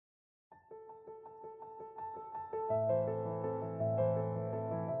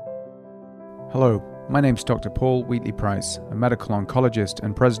Hello, my name's Dr. Paul Wheatley-Price, a medical oncologist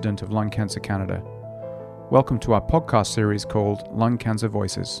and president of Lung Cancer Canada. Welcome to our podcast series called Lung Cancer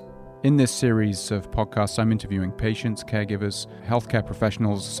Voices. In this series of podcasts, I'm interviewing patients, caregivers, healthcare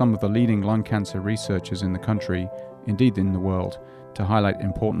professionals, some of the leading lung cancer researchers in the country, indeed in the world, to highlight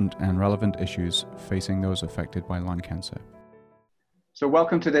important and relevant issues facing those affected by lung cancer. So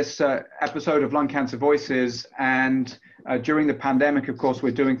welcome to this episode of Lung Cancer Voices. And during the pandemic, of course,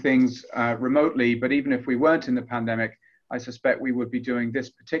 we're doing things remotely, but even if we weren't in the pandemic, I suspect we would be doing this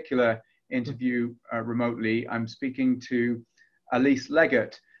particular interview remotely. I'm speaking to Elise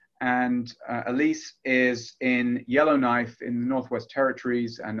Leggett, and Elise is in Yellowknife in the Northwest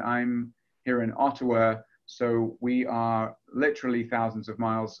Territories, and I'm here in Ottawa. So we are literally thousands of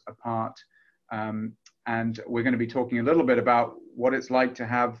miles apart. And we're going to be talking a little bit about what it's like to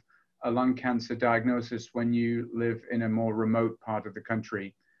have a lung cancer diagnosis when you live in a more remote part of the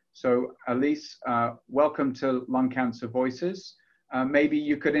country. So Elise, welcome to Lung Cancer Voices. Maybe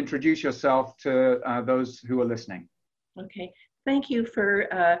you could introduce yourself to those who are listening. Okay, thank you for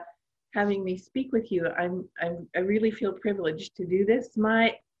having me speak with you. I really feel privileged to do this.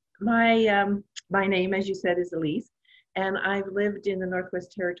 My name, as you said, is Elise. And I've lived in the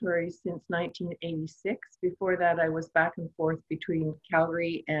Northwest Territories since 1986. Before that, I was back and forth between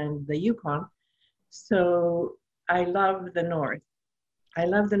Calgary and the Yukon. So I love the North. I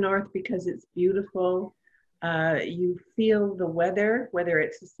love the North because it's beautiful. You feel the weather, whether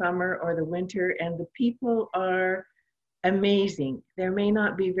it's the summer or the winter, and the people are amazing. There may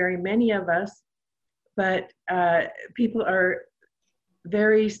not be very many of us, but people are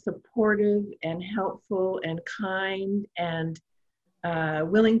very supportive and helpful and kind and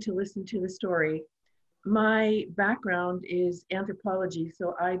willing to listen to the story. My background is anthropology,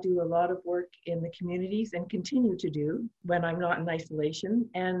 so I do a lot of work in the communities and continue to do when I'm not in isolation.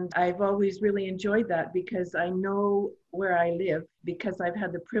 And I've always really enjoyed that because I know where I live, because I've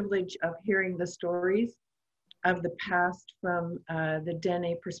had the privilege of hearing the stories of the past from the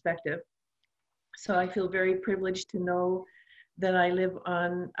Dene perspective. So I feel very privileged to know that I live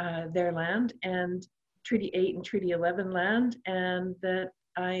on their land, and Treaty 8 and Treaty 11 land, and that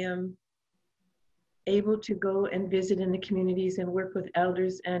I am able to go and visit in the communities and work with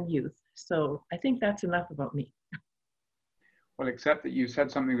elders and youth. So I think that's enough about me. Well, except that you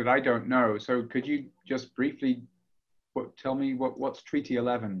said something that I don't know. So could you just briefly tell me what's Treaty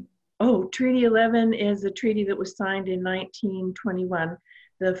 11? Oh, Treaty 11 is a treaty that was signed in 1921.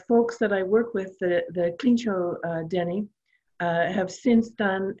 The folks that I work with, the Clincho Dene, have since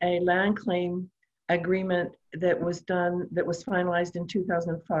done a land claim agreement that was finalized in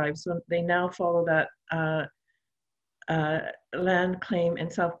 2005. So they now follow that land claim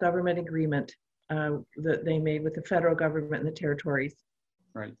and self-government agreement that they made with the federal government and the territories.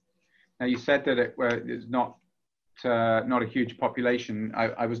 Right. Now you said that it is not a huge population.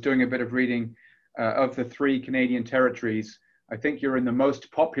 I was doing a bit of reading of the 3 Canadian territories. I think you're in the most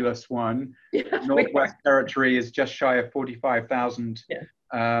populous one. Yeah, Northwest Territory is just shy of 45,000. Yeah.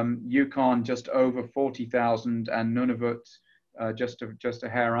 Yukon just over 40,000, and Nunavut just a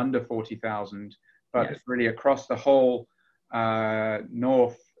hair under 40,000. But Yes. Really across the whole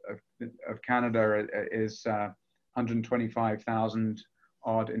north of Canada is 125,000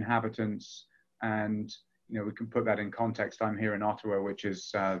 odd inhabitants. And we can put that in context. I'm here in Ottawa, which is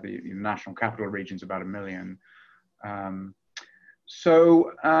the National Capital Region's about 1 million.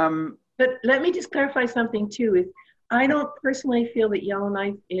 But let me just clarify something too. I don't personally feel that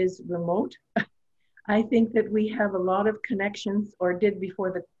Yellowknife is remote. I think that we have a lot of connections, or did before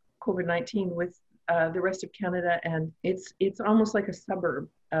the COVID-19, with the rest of Canada, and it's almost like a suburb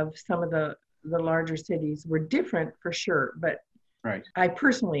of some of the larger cities. We're different for sure, but right. A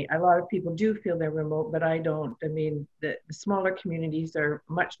lot of people do feel they're remote, but I don't. I mean, the smaller communities are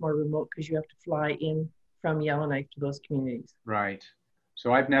much more remote because you have to fly in from Yellowknife to those communities. Right.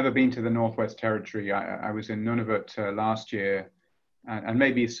 So I've never been to the Northwest Territory. I was in Nunavut last year, and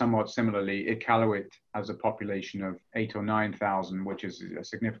maybe somewhat similarly, Iqaluit has a population of 8,000 or 9,000, which is a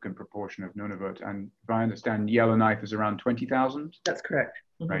significant proportion of Nunavut. And if I understand, Yellowknife is around 20,000? That's correct.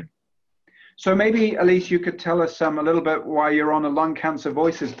 Mm-hmm. Right. So maybe, Elise, you could tell us a little bit why you're on a Lung Cancer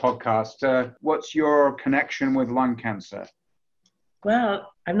Voices podcast. What's your connection with lung cancer?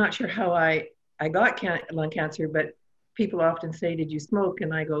 Well, I'm not sure how I got lung cancer, but people often say, did you smoke?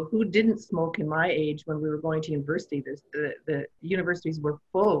 And I go, who didn't smoke in my age when we were going to university? The universities were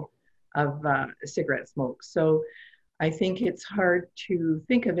full of cigarette smoke. So I think it's hard to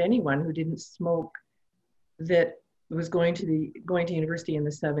think of anyone who didn't smoke that was going to university in the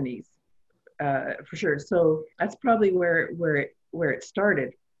 70s. For sure. So that's probably where it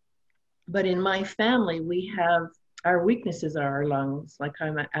started. But in my family, we have our weaknesses are our lungs. Like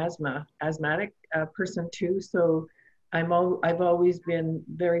I'm an asthmatic person too, so I've always been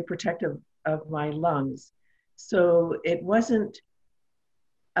very protective of my lungs. So it wasn't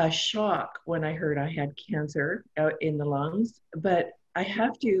a shock when I heard I had cancer in the lungs, but I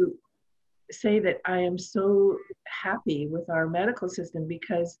have to say that I am so happy with our medical system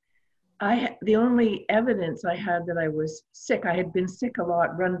because the only evidence I had that I was sick, I had been sick a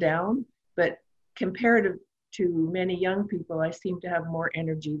lot, run down, but comparative to many young people, I seem to have more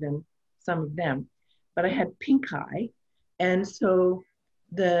energy than some of them. But I had pink eye. And so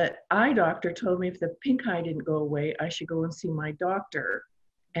the eye doctor told me if the pink eye didn't go away, I should go and see my doctor.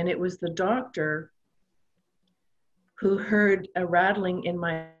 And it was the doctor who heard a rattling in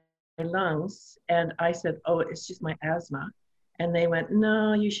my lungs. And I said, oh, it's just my asthma. And they went,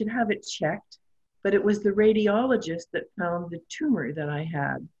 no, you should have it checked. But it was the radiologist that found the tumor that I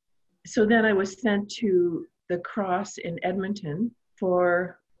had. So then I was sent to the Cross in Edmonton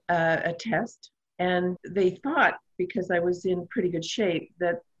for a test. And they thought, because I was in pretty good shape,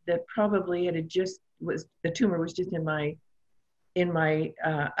 that probably the tumor was just in my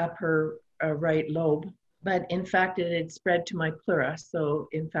upper right lobe. But in fact, it had spread to my pleura. So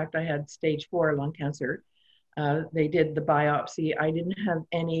in fact, I had stage 4 lung cancer. They did the biopsy. I didn't have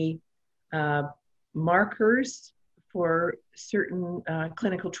any markers for certain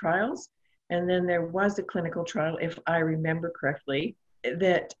clinical trials. And then there was a clinical trial, if I remember correctly,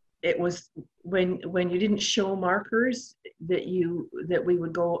 that it was when you didn't show markers that we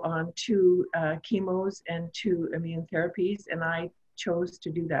would go on to chemos and to immune therapies. And I chose to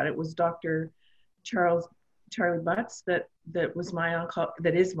do that. It was Dr. Charlie Butts that is my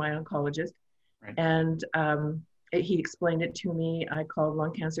oncologist. Right. And he explained it to me. I called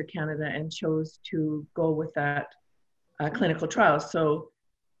Lung Cancer Canada and chose to go with that clinical trial. So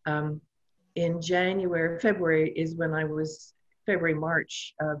in February is when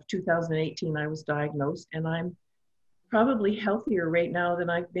March of 2018, I was diagnosed, and I'm probably healthier right now than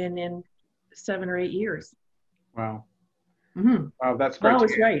I've been in 7 or 8 years. Wow. Mm-hmm. Wow, that's great. I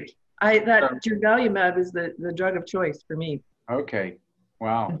was right. Durvalumab is the drug of choice for me. Okay.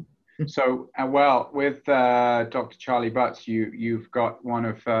 Wow. So, with Dr. Charlie Butts, you've got one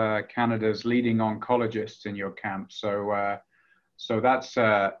of Canada's leading oncologists in your camp. So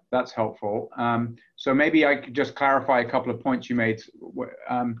that's helpful. So maybe I could just clarify a couple of points you made.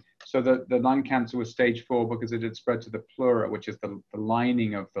 So the lung cancer was stage 4 because it had spread to the pleura, which is the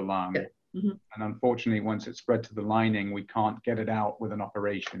lining of the lung. Mm-hmm. And unfortunately, once it spread to the lining, we can't get it out with an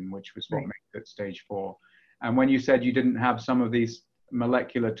operation, which was what makes it stage 4. And when you said you didn't have some of these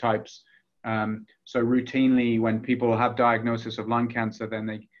molecular types, so routinely when people have diagnosis of lung cancer,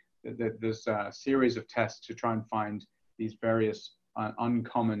 then there's a series of tests to try and find these various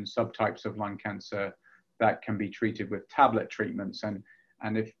uncommon subtypes of lung cancer that can be treated with tablet treatments. And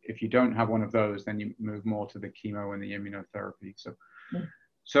if you don't have one of those, then you move more to the chemo and the immunotherapy.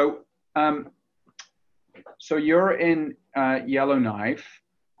 So you're in Yellowknife,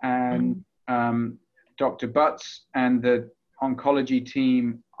 and Dr. Butts and the oncology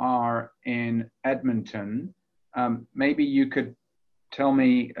team are in Edmonton. Maybe you could tell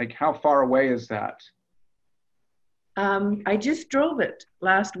me, like, how far away is that? I just drove it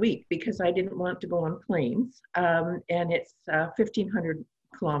last week because I didn't want to go on planes, and it's 1,500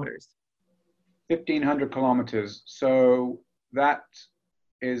 kilometers. 1,500 kilometers. So that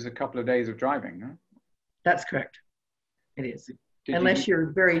is a couple of days of driving, huh? That's correct. It is. Unless you're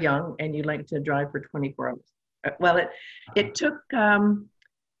very young and you like to drive for 24 hours. Well, it took,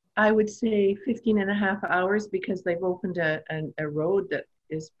 I would say, 15 and a half hours because they've opened a road that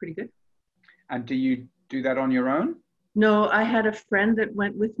is pretty good. And do you do that on your own? No, I had a friend that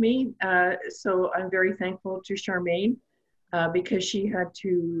went with me. So I'm very thankful to Charmaine because she had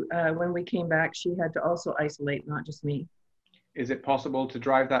to, when we came back, she had to also isolate, not just me. Is it possible to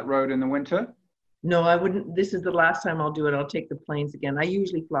drive that road in the winter? No, I wouldn't. This is the last time I'll do it. I'll take the planes again. I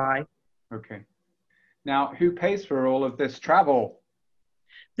usually fly. Okay. Now, who pays for all of this travel?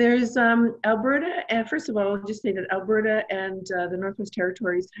 There's Alberta, and first of all, I'll just say that Alberta and the Northwest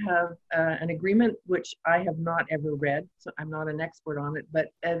Territories have an agreement, which I have not ever read, so I'm not an expert on it, but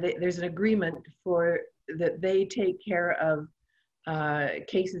there's an agreement that they take care of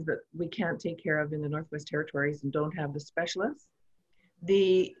cases that we can't take care of in the Northwest Territories and don't have the specialists.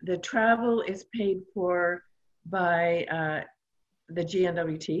 The travel is paid for by the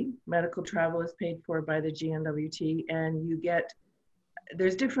GNWT. Medical travel is paid for by the GNWT, and you get,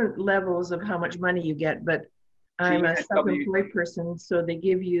 there's different levels of how much money you get, but I'm a self-employed person, so they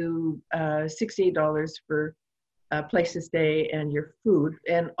give you $68 for place to stay and your food.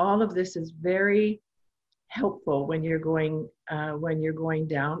 And all of this is very helpful when you're going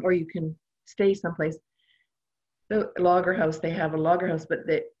down, or you can stay someplace. The Logger House, they have a Logger House, but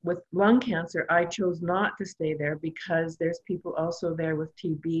with lung cancer, I chose not to stay there because there's people also there with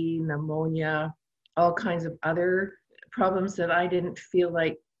TB, pneumonia, all kinds of other problems that I didn't feel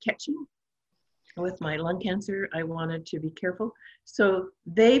like catching. With my lung cancer, I wanted to be careful. So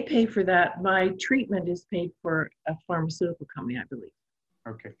they pay for that. My treatment is paid for a pharmaceutical company, I believe.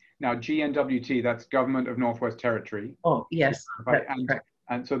 Okay. Now, GNWT, that's Government of Northwest Territory. Oh, yes. Right.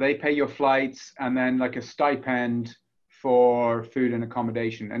 And so they pay your flights and then like a stipend for food and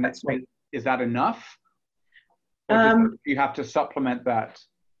accommodation. And that's right. Is that enough? Or do you have to supplement that?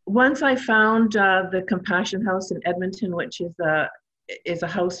 Once I found the Compassion House in Edmonton, which is a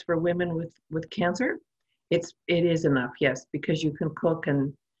house for women with cancer, it is enough, yes, because you can cook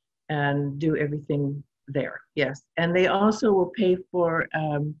and do everything there, yes. And they also will pay for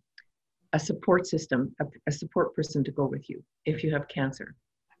a support system, a support person to go with you if you have cancer.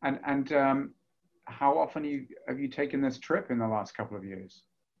 And how often have you taken this trip in the last couple of years?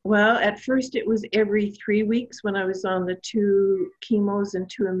 Well, at first it was every 3 weeks when I was on the 2 chemos and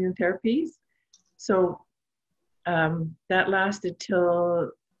 2 immune therapies. So that lasted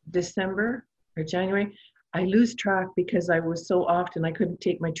till December or January. I lose track because I was so often I couldn't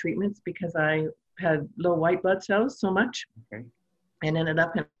take my treatments because I had low white blood cells so much, okay, and ended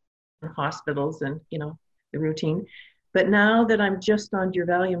up in hospitals and the routine. But now that I'm just on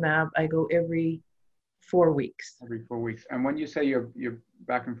durvalumab, I go every 4 weeks. Every 4 weeks. And when you say you're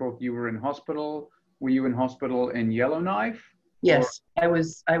back and forth, you were in hospital. Were you in hospital in Yellowknife? Yes, I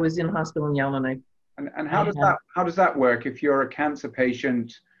was in hospital in Yellowknife. And how does that work if you're a cancer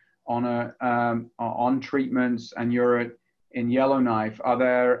patient on treatments and you're in Yellowknife? Are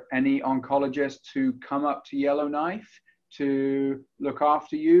there any oncologists who come up to Yellowknife to look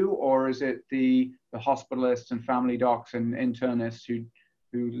after you, or is it the hospitalists and family docs and internists who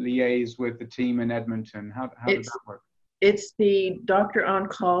liaise with the team in Edmonton? How does that work? It's the doctor on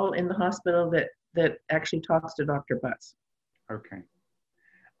call in the hospital that actually talks to Dr. Butts. Okay.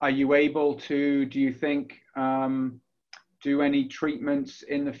 Are you able to, do you think, do any treatments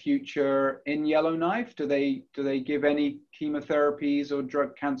in the future in Yellowknife? Do they give any chemotherapies or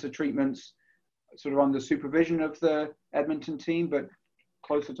drug cancer treatments sort of under supervision of the Edmonton team, but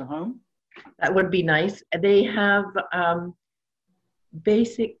closer to home? That would be nice. They have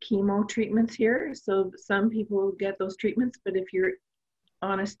basic chemo treatments here. So some people get those treatments, but if you're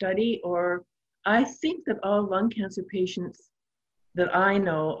on a study, or I think that all lung cancer patients that I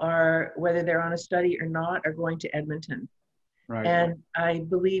know are, whether they're on a study or not, are going to Edmonton. Right. And I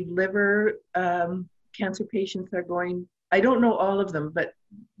believe liver cancer patients are going, I don't know all of them, but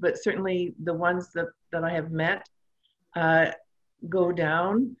certainly the ones that I have met go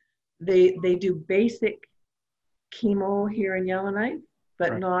down. They do basic chemo here in Yellowknife,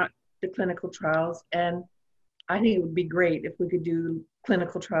 but not the clinical trials. And I think it would be great if we could do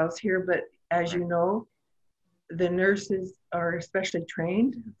clinical trials here, but as you know, the nurses are especially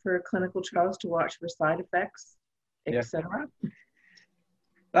trained for clinical trials to watch for side effects, etc.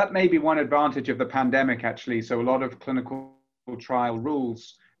 That may be one advantage of the pandemic, actually. So a lot of clinical trial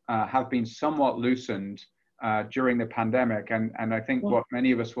rules have been somewhat loosened during the pandemic. And I think what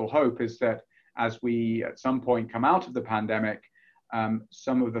many of us will hope is that as we at some point come out of the pandemic,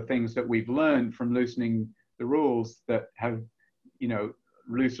 some of the things that we've learned from loosening the rules that have,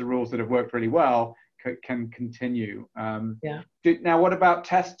 looser rules that have worked really well can continue. Now, what about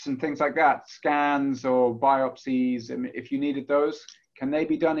tests and things like that? Scans or biopsies? If you needed those, can they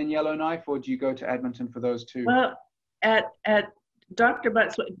be done in Yellowknife, or do you go to Edmonton for those too? Well, at Dr.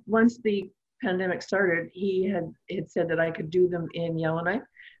 Butts, once the pandemic started, he had said that I could do them in Yellowknife,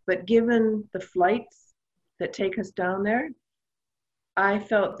 but given the flights that take us down there, I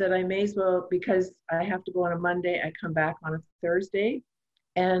felt that I may as well, because I have to go on a Monday, I come back on a Thursday,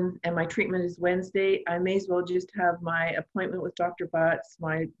 and my treatment is Wednesday, I may as well just have my appointment with Dr. Butts,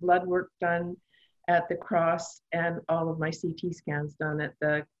 my blood work done at the Cross, and all of my CT scans done at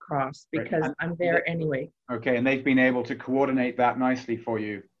the Cross, because I'm there anyway. Okay, and they've been able to coordinate that nicely for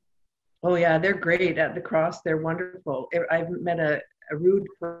you. Oh yeah, they're great at the Cross. They're wonderful. I've met a rude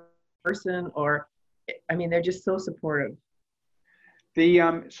person, or, I mean, they're just so supportive.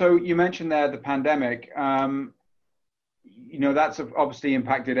 So you mentioned there the pandemic. That's obviously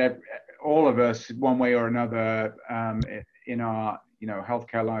impacted all of us one way or another in our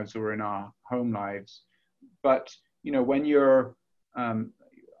healthcare lives or in our home lives. But when you're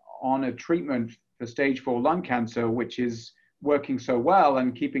on a treatment for stage 4 lung cancer, which is working so well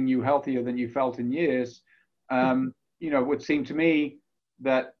and keeping you healthier than you felt in years, would seem to me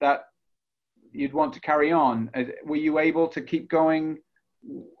that you'd want to carry on. Were you able to keep going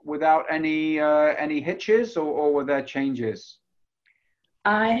without any hitches, or were there changes?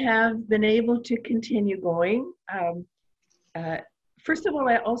 I have been able to continue going. First of all,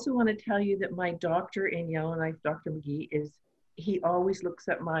 I also want to tell you that my doctor in Yellowknife, Dr. McGee, he always looks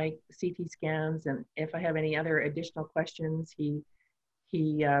at my CT scans, and if I have any other additional questions, he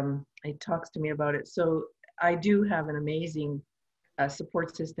talks to me about it. So I do have an amazing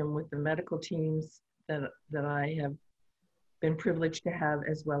support system with the medical teams that I have been privileged to have,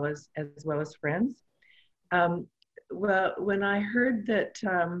 as well as friends. Well, when I heard that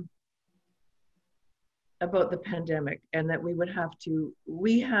about the pandemic and that we would have to,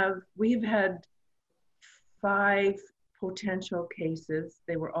 we've had 5 potential cases.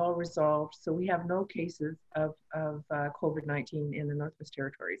 They were all resolved, so we have no cases of COVID-19 in the Northwest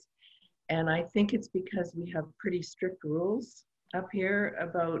Territories. And I think it's because we have pretty strict rules up here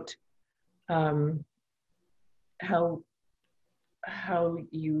about how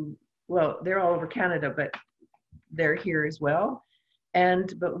you, well, they're all over Canada, but they're here as well.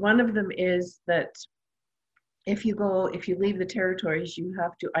 But one of them is that if you leave the territories, you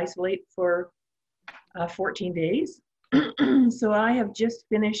have to isolate for 14 days. So I have just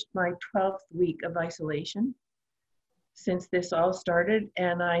finished my 12th week of isolation since this all started.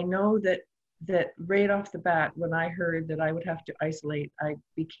 And I know that right off the bat, when I heard that I would have to isolate, I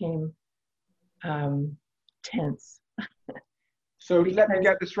became tense. So let me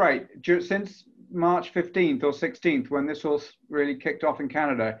get this right. Since March 15th or 16th, when this all really kicked off in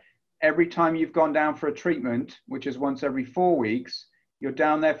Canada, every time you've gone down for a treatment, which is once every 4 weeks, you're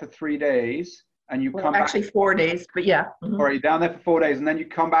down there for 3 days, and you come back. Actually 4 days, but yeah. All right, you're down there for 4 days, and then you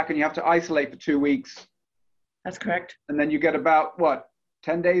come back and you have to isolate for 2 weeks. That's correct. And then you get about, what,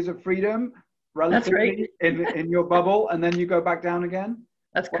 10 days of freedom, relatively, that's right. in your bubble, and then you go back down again?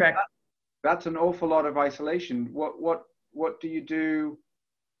 That's correct. That's an awful lot of isolation. What do you do?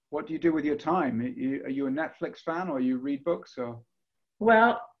 What do you do with your time? Are you a Netflix fan, or you read books? Or?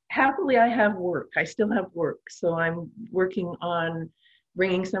 Well, happily, I have work. I still have work. So I'm working on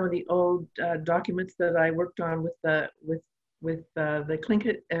bringing some of the old documents that I worked on with the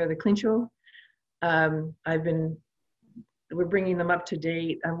Clincho. We're bringing them up to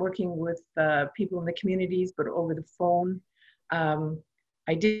date. I'm working with people in the communities, but over the phone.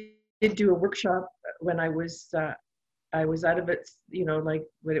 I did do a workshop when I was out of it,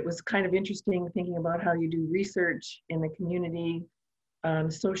 but it was kind of interesting thinking about how you do research in the community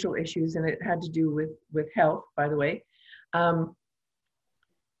on social issues, and it had to do with health, by the way.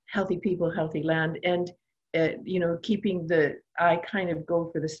 Healthy people, healthy land, and keeping I kind of go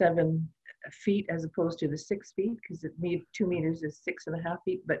for the 7 feet as opposed to the 6 feet, because 2 meters is 6.5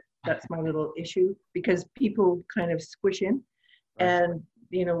 feet, but that's my little issue, because people kind of squish in. Right. And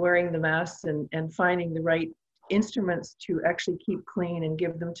wearing the masks and finding the right instruments to actually keep clean and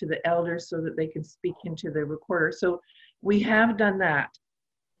give them to the elders so that they can speak into the recorder. So we have done that.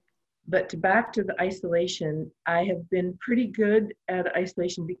 But back to the isolation, I have been pretty good at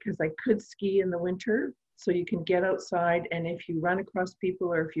isolation because I could ski in the winter. So you can get outside, and if you run across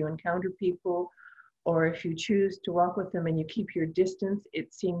people, or if you encounter people, or if you choose to walk with them and you keep your distance,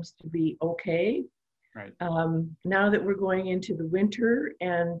 it seems to be okay. Right. Now that we're going into the winter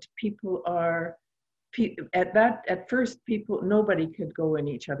and people are, at first nobody could go in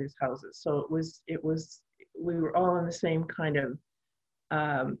each other's houses. So we were all in the same kind of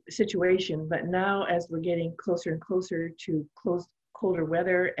situation. But now, as we're getting closer and closer to colder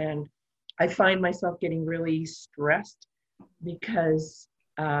weather, and I find myself getting really stressed because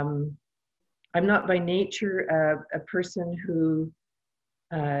I'm not by nature a person who,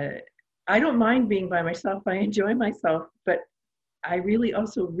 I don't mind being by myself. I enjoy myself, but I really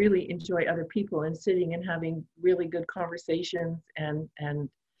also really enjoy other people and sitting and having really good conversations and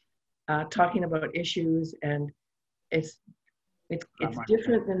talking about issues. And it's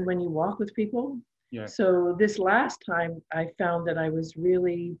different than when you walk with people. Yeah. So this last time I found that I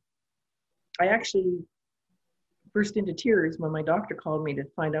actually burst into tears when my doctor called me to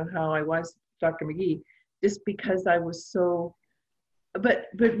find out how I was, Dr. McGee, just because I was so, but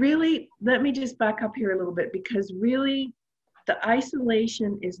really, let me just back up here a little bit, because really the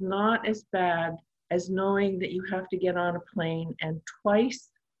isolation is not as bad as knowing that you have to get on a plane. And twice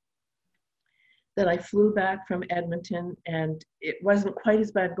that I flew back from Edmonton, and it wasn't quite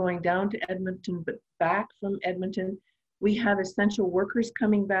as bad going down to Edmonton, but back from Edmonton, we have essential workers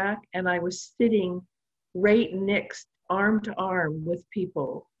coming back, and I was sitting right next, arm to arm, with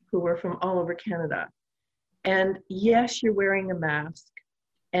people who were from all over Canada. And yes, you're wearing a mask,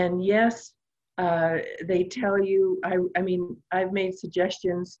 and yes, they tell you, I mean, I've made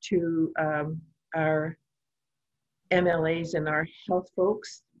suggestions to our MLAs and our health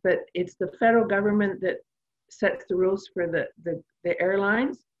folks, but it's the federal government that sets the rules for the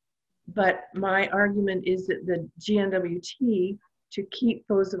airlines. But my argument is that the GNWT, to keep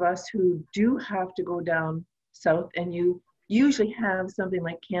those of us who do have to go down south, and you usually have something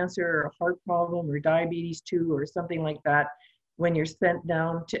like cancer or a heart problem or diabetes too, or something like that, when you're sent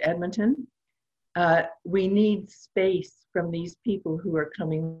down to Edmonton, we need space from these people who are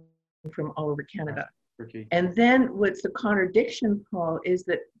coming from all over Canada. Tricky. And then what's the contradiction, Paul, is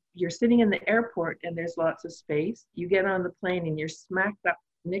that you're sitting in the airport and there's lots of space. You get on the plane and you're smacked up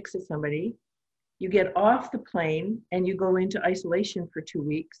next to somebody. You get off the plane and you go into isolation for 2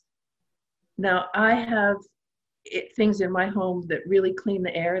 weeks. Now, I have things in my home that really clean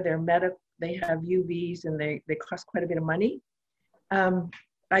the air. They're they have UVs and they cost quite a bit of money.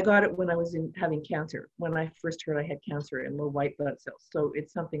 I got it when I was having cancer, when I first heard I had cancer and low white blood cells. So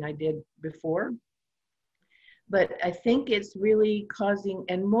it's something I did before. But I think it's really causing,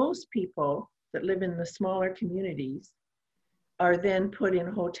 and most people that live in the smaller communities are then put in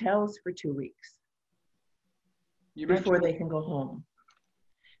hotels for 2 weeks before they can go home.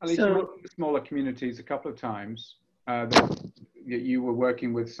 Alicia, you worked with smaller communities a couple of times. That you were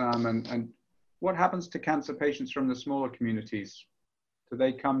working with some, and what happens to cancer patients from the smaller communities? Do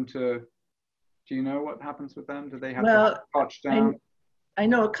they come to, do you know what happens with them? Do they have to touch down? I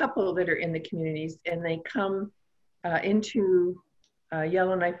know a couple that are in the communities, and they come into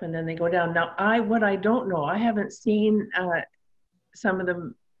Yellowknife and then they go down. Now, what I don't know, I haven't seen some of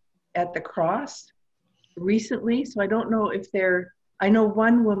them at the Cross recently, so I don't know if I know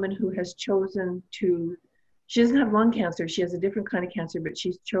one woman who has chosen to, she doesn't have lung cancer, she has a different kind of cancer, but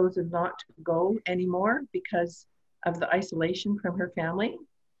she's chosen not to go anymore because of the isolation from her family.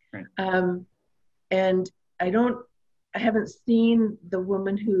 Right. And I haven't seen the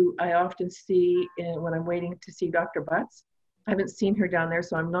woman who I often see when I'm waiting to see Dr. Butts. I haven't seen her down there,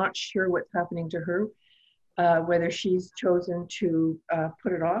 so I'm not sure what's happening to her, whether she's chosen to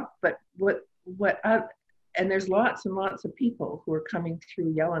put it off. But and there's lots and lots of people who are coming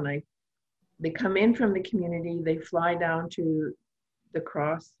through Yellowknife. They come in from the community, they fly down to the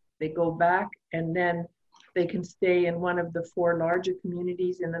Cross, they go back, and then they can stay in one of the 4 larger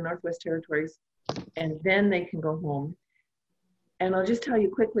communities in the Northwest Territories, and then they can go home. And I'll just tell you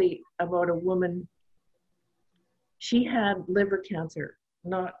quickly about a woman. She had liver cancer,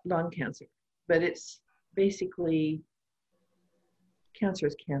 not lung cancer, but it's basically cancer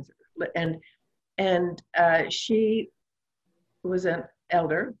is cancer. And she was an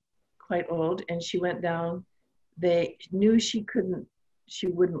elder, quite old, and she went down. They knew she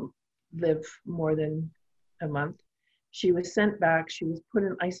wouldn't live more than a month. She was sent back. She was put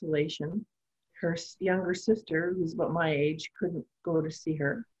in isolation. Her younger sister, who's about my age, couldn't go to see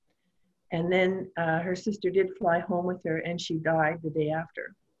her. And then her sister did fly home with her, and she died the day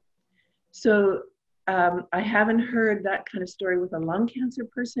after. So I haven't heard that kind of story with a lung cancer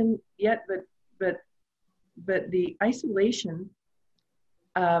person yet, but the isolation,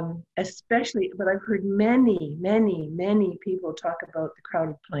 especially, but I've heard many, many, many people talk about the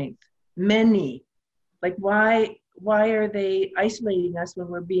crowded planes. Many. Like, why are they isolating us when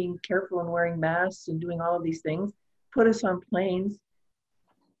we're being careful and wearing masks and doing all of these things? Put us on planes,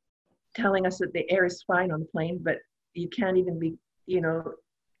 telling us that the air is fine on the plane, but you can't even be,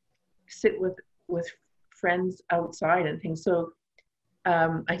 sit with friends outside and things. So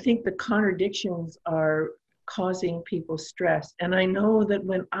I think the contradictions are causing people stress. And I know that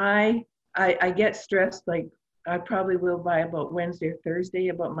when I get stressed, like I probably will by about Wednesday or Thursday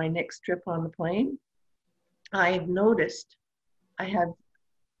about my next trip on the plane. I've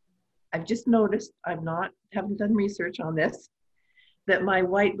just noticed, haven't done research on this, that my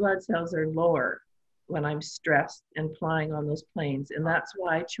white blood cells are lower when I'm stressed and flying on those planes. And that's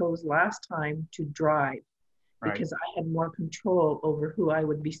why I chose last time to drive, because I had more control over who I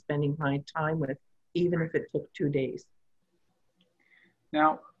would be spending my time with, even if it took 2 days.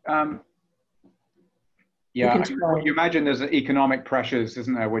 Now, you imagine there's economic pressures,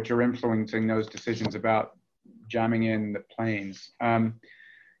 isn't there, which are influencing those decisions about jamming in the planes. Can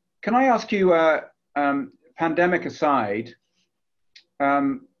I ask you, pandemic aside,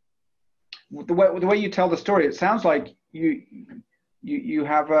 the way you tell the story, it sounds like you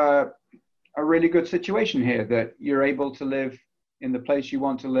have a really good situation here, that you're able to live in the place you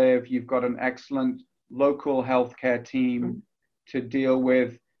want to live. You've got an excellent local healthcare team to deal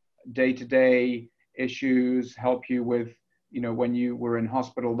with day-to-day issues, help you with, when you were in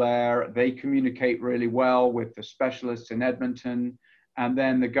hospital there. They communicate really well with the specialists in Edmonton. and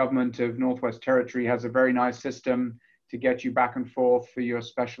then the government of Northwest Territory has a very nice system to get you back and forth for your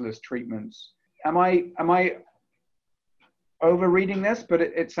specialist treatments. Am I overreading this? But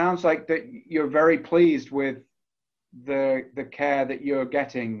it sounds like that you're very pleased with the care that you're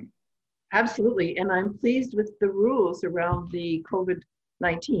getting. Absolutely, and I'm pleased with the rules around the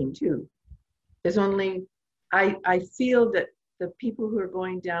COVID-19 too. There's only, I feel that the people who are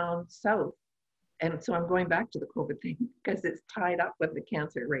going down south, and so I'm going back to the COVID thing because it's tied up with the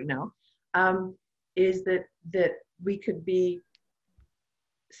cancer right now, is that we could be,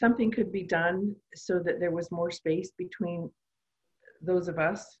 something could be done so that there was more space between those of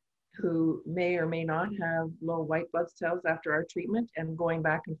us who may or may not have low white blood cells after our treatment and going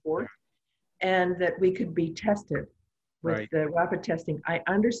back and forth, and that we could be tested with the rapid testing. I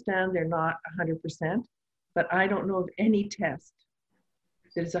understand they're not 100%, but I don't know of any test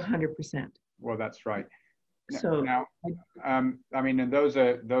that is 100%. Well, that's right. So now, I mean, and those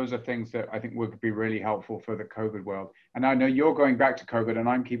are things that I think would be really helpful for the COVID world. And I know you're going back to COVID, and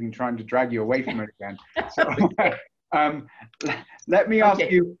I'm trying to drag you away from it again. So, let me ask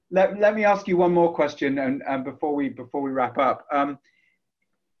you. Let me ask you one more question, and before we wrap up.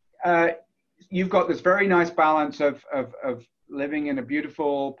 You've got this very nice balance of living in a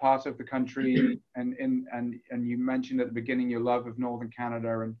beautiful part of the country, and you mentioned at the beginning your love of Northern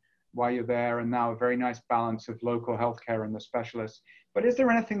Canada and why you're there, and now a very nice balance of local healthcare and the specialists. But is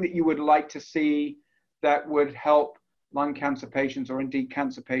there anything that you would like to see that would help lung cancer patients, or indeed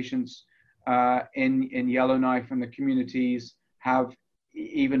cancer patients in Yellowknife and the communities, have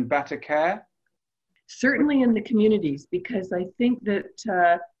even better care? Certainly in the communities, because I think that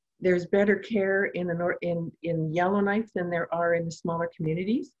there's better care in Yellowknife than there are in the smaller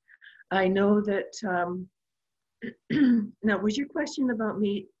communities. I know that, now was your question about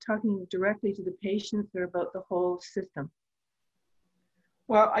me talking directly to the patients or about the whole system?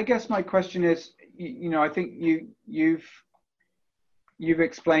 Well, I guess my question is, I think you've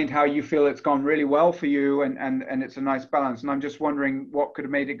explained how you feel it's gone really well for you, and it's a nice balance. And I'm just wondering what could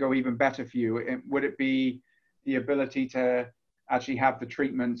have made it go even better for you. Would it be the ability to actually have the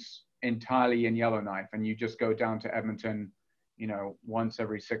treatments entirely in Yellowknife, and you just go down to Edmonton, once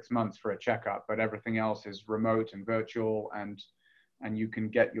every 6 months for a checkup, but everything else is remote and virtual, and you can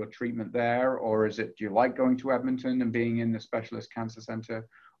get your treatment there? Or is it, do you like going to Edmonton and being in the specialist cancer center?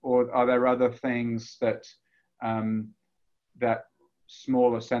 Or are there other things that that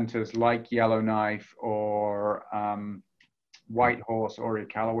smaller centers like Yellowknife or Whitehorse or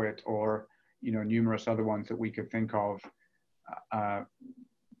Iqaluit, or numerous other ones that we could think of,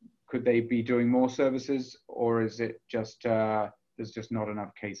 could they be doing more services, or is it just there's just not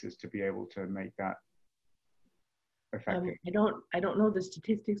enough cases to be able to make that effective? I don't know the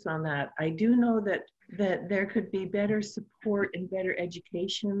statistics on that. I do know that there could be better support and better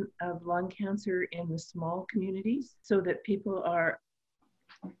education of lung cancer in the small communities, so that people are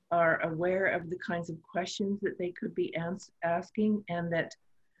aware of the kinds of questions that they could be asking, and that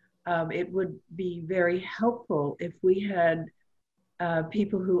it would be very helpful if we had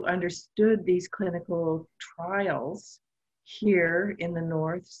people who understood these clinical trials here in the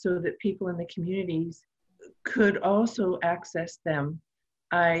north, so that people in the communities could also access them.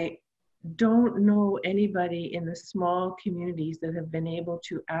 I don't know anybody in the small communities that have been able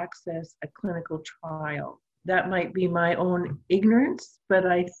to access a clinical trial. That might be my own ignorance, but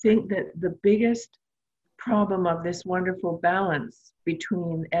I think that the biggest problem of this wonderful balance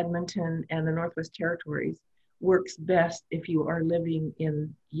between Edmonton and the Northwest Territories works best if you are living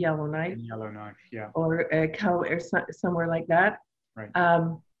in Yellowknife. In Yellowknife, yeah. Or or somewhere like that. Right.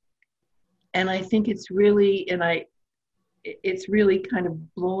 And I think it's really, it's really kind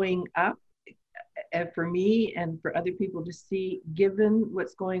of blowing up for me and for other people to see, given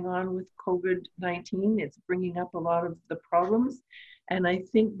what's going on with COVID-19. It's bringing up a lot of the problems. And I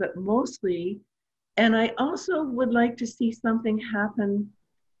think that mostly, and I also would like to see something happen.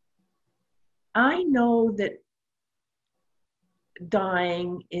 I know that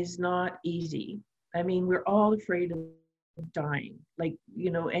dying is not easy. I mean, we're all afraid of dying. Like,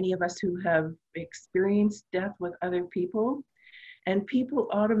 any of us who have experienced death with other people, and people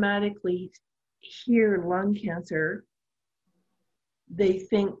automatically hear lung cancer, they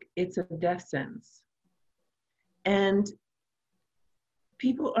think it's a death sentence. And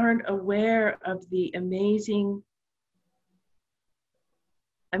people aren't aware of the amazing,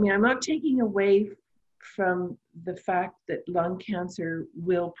 I mean, I'm not taking away from the fact that lung cancer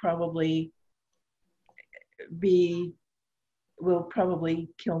will probably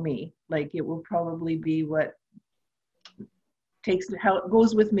kill me. Like, it will probably be what how it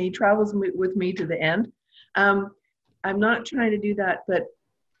goes with me, travels with me to the end. I'm not trying to do that, but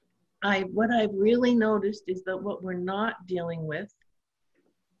what I've really noticed is that what we're not dealing with,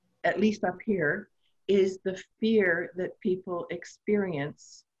 at least up here, is the fear that people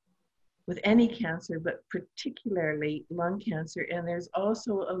experience with any cancer, but particularly lung cancer. And there's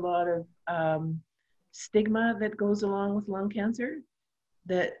also a lot of stigma that goes along with lung cancer,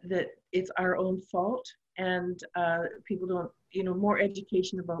 that it's our own fault, and people don't, more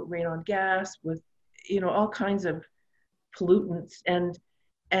education about radon gas with, all kinds of pollutants,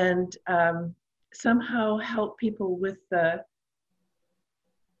 and somehow help people with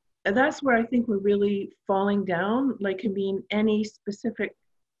and that's where I think we're really falling down. Like, I mean, any specific,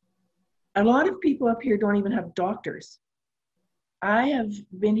 a lot of people up here don't even have doctors. I have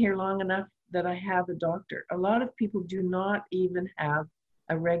been here long enough that I have a doctor. A lot of people do not even have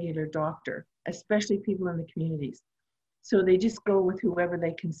a regular doctor, especially people in the communities. So they just go with whoever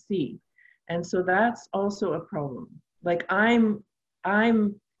they can see. And so that's also a problem. Like, I'm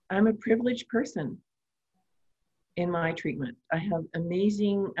a privileged person in my treatment. I have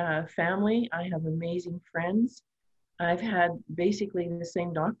amazing family. I have amazing friends. I've had basically the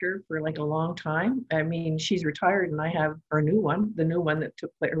same doctor for like a long time. I mean, she's retired and I have her new one, the new one that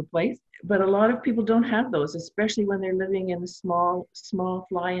took her place. But a lot of people don't have those, especially when they're living in the small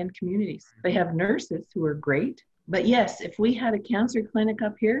fly-in communities. They have nurses who are great. But yes, if we had a cancer clinic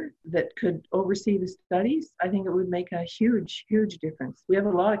up here that could oversee the studies, I think it would make a huge, huge difference. We have a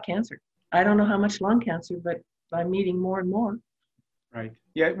lot of cancer. I don't know how much lung cancer, but I'm meeting more and more. Right.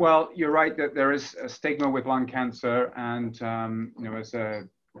 Yeah. Well, you're right that there is a stigma with lung cancer, and as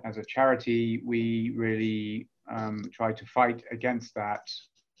a charity, we really try to fight against that.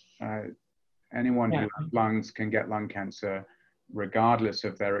 Anyone who has lungs can get lung cancer, regardless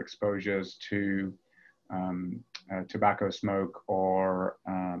of their exposures to tobacco smoke or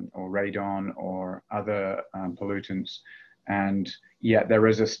radon or other pollutants. And yet there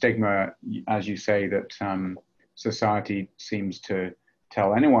is a stigma, as you say, that society seems to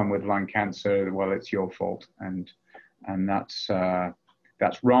tell anyone with lung cancer, well, it's your fault, and that's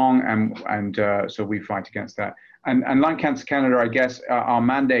wrong, and so we fight against that. And Lung Cancer Canada, I guess, our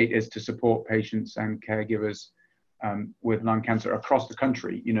mandate is to support patients and caregivers with lung cancer across the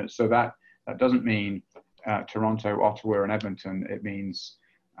country. So that doesn't mean Toronto, Ottawa, and Edmonton. It means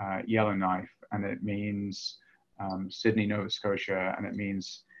Yellowknife, and it means Sydney, Nova Scotia, and it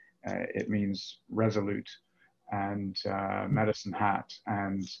means Resolute, and Medicine Hat,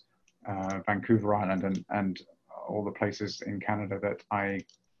 and Vancouver Island, and all the places in Canada that I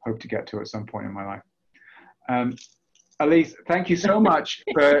hope to get to at some point in my life. Elise, thank you so much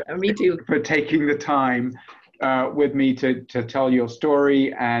for Me too. for taking the time with me to tell your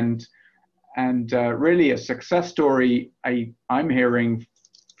story, and really a success story I'm hearing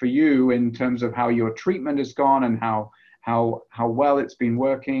for you in terms of how your treatment has gone and how well it's been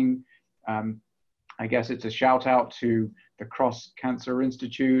working. I guess it's a shout out to the Cross Cancer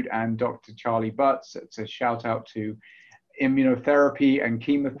Institute and Dr. Charlie Butts. It's a shout out to immunotherapy and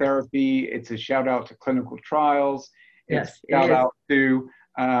chemotherapy. It's a shout out to clinical trials. It's a shout out to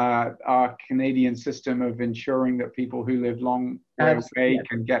our Canadian system of ensuring that people who live long away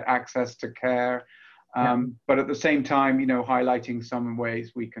can get access to care. But at the same time, highlighting some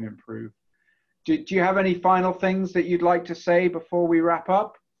ways we can improve. Do you have any final things that you'd like to say before we wrap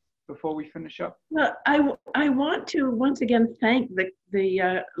up? Before we finish up? Well, I want to once again thank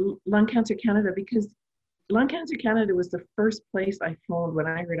the Lung Cancer Canada, because Lung Cancer Canada was the first place I phoned when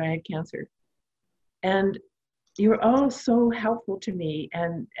I heard I had cancer. And you were all so helpful to me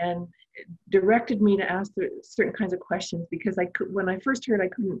and directed me to ask certain kinds of questions, because when I first heard, I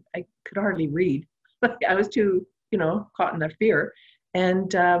could hardly read. I was too, caught in that fear.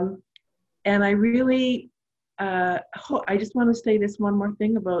 And I really, I just want to say this one more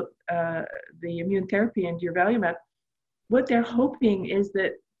thing about the immune therapy and durvalumab. What they're hoping is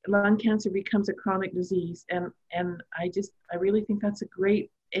that lung cancer becomes a chronic disease, and I really think that's a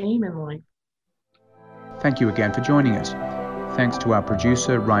great aim in life. Thank you again for joining us. Thanks to our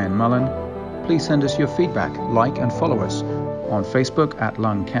producer, Ryan Mullen. Please send us your feedback, like and follow us on Facebook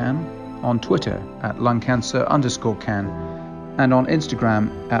 @LungCan, on Twitter @LungCancer_can, and on Instagram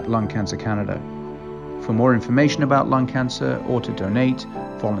 @LungCancerCanada. For more information about lung cancer, or to donate,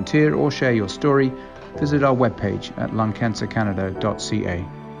 volunteer, or share your story, visit our webpage at lungcancercanada.ca.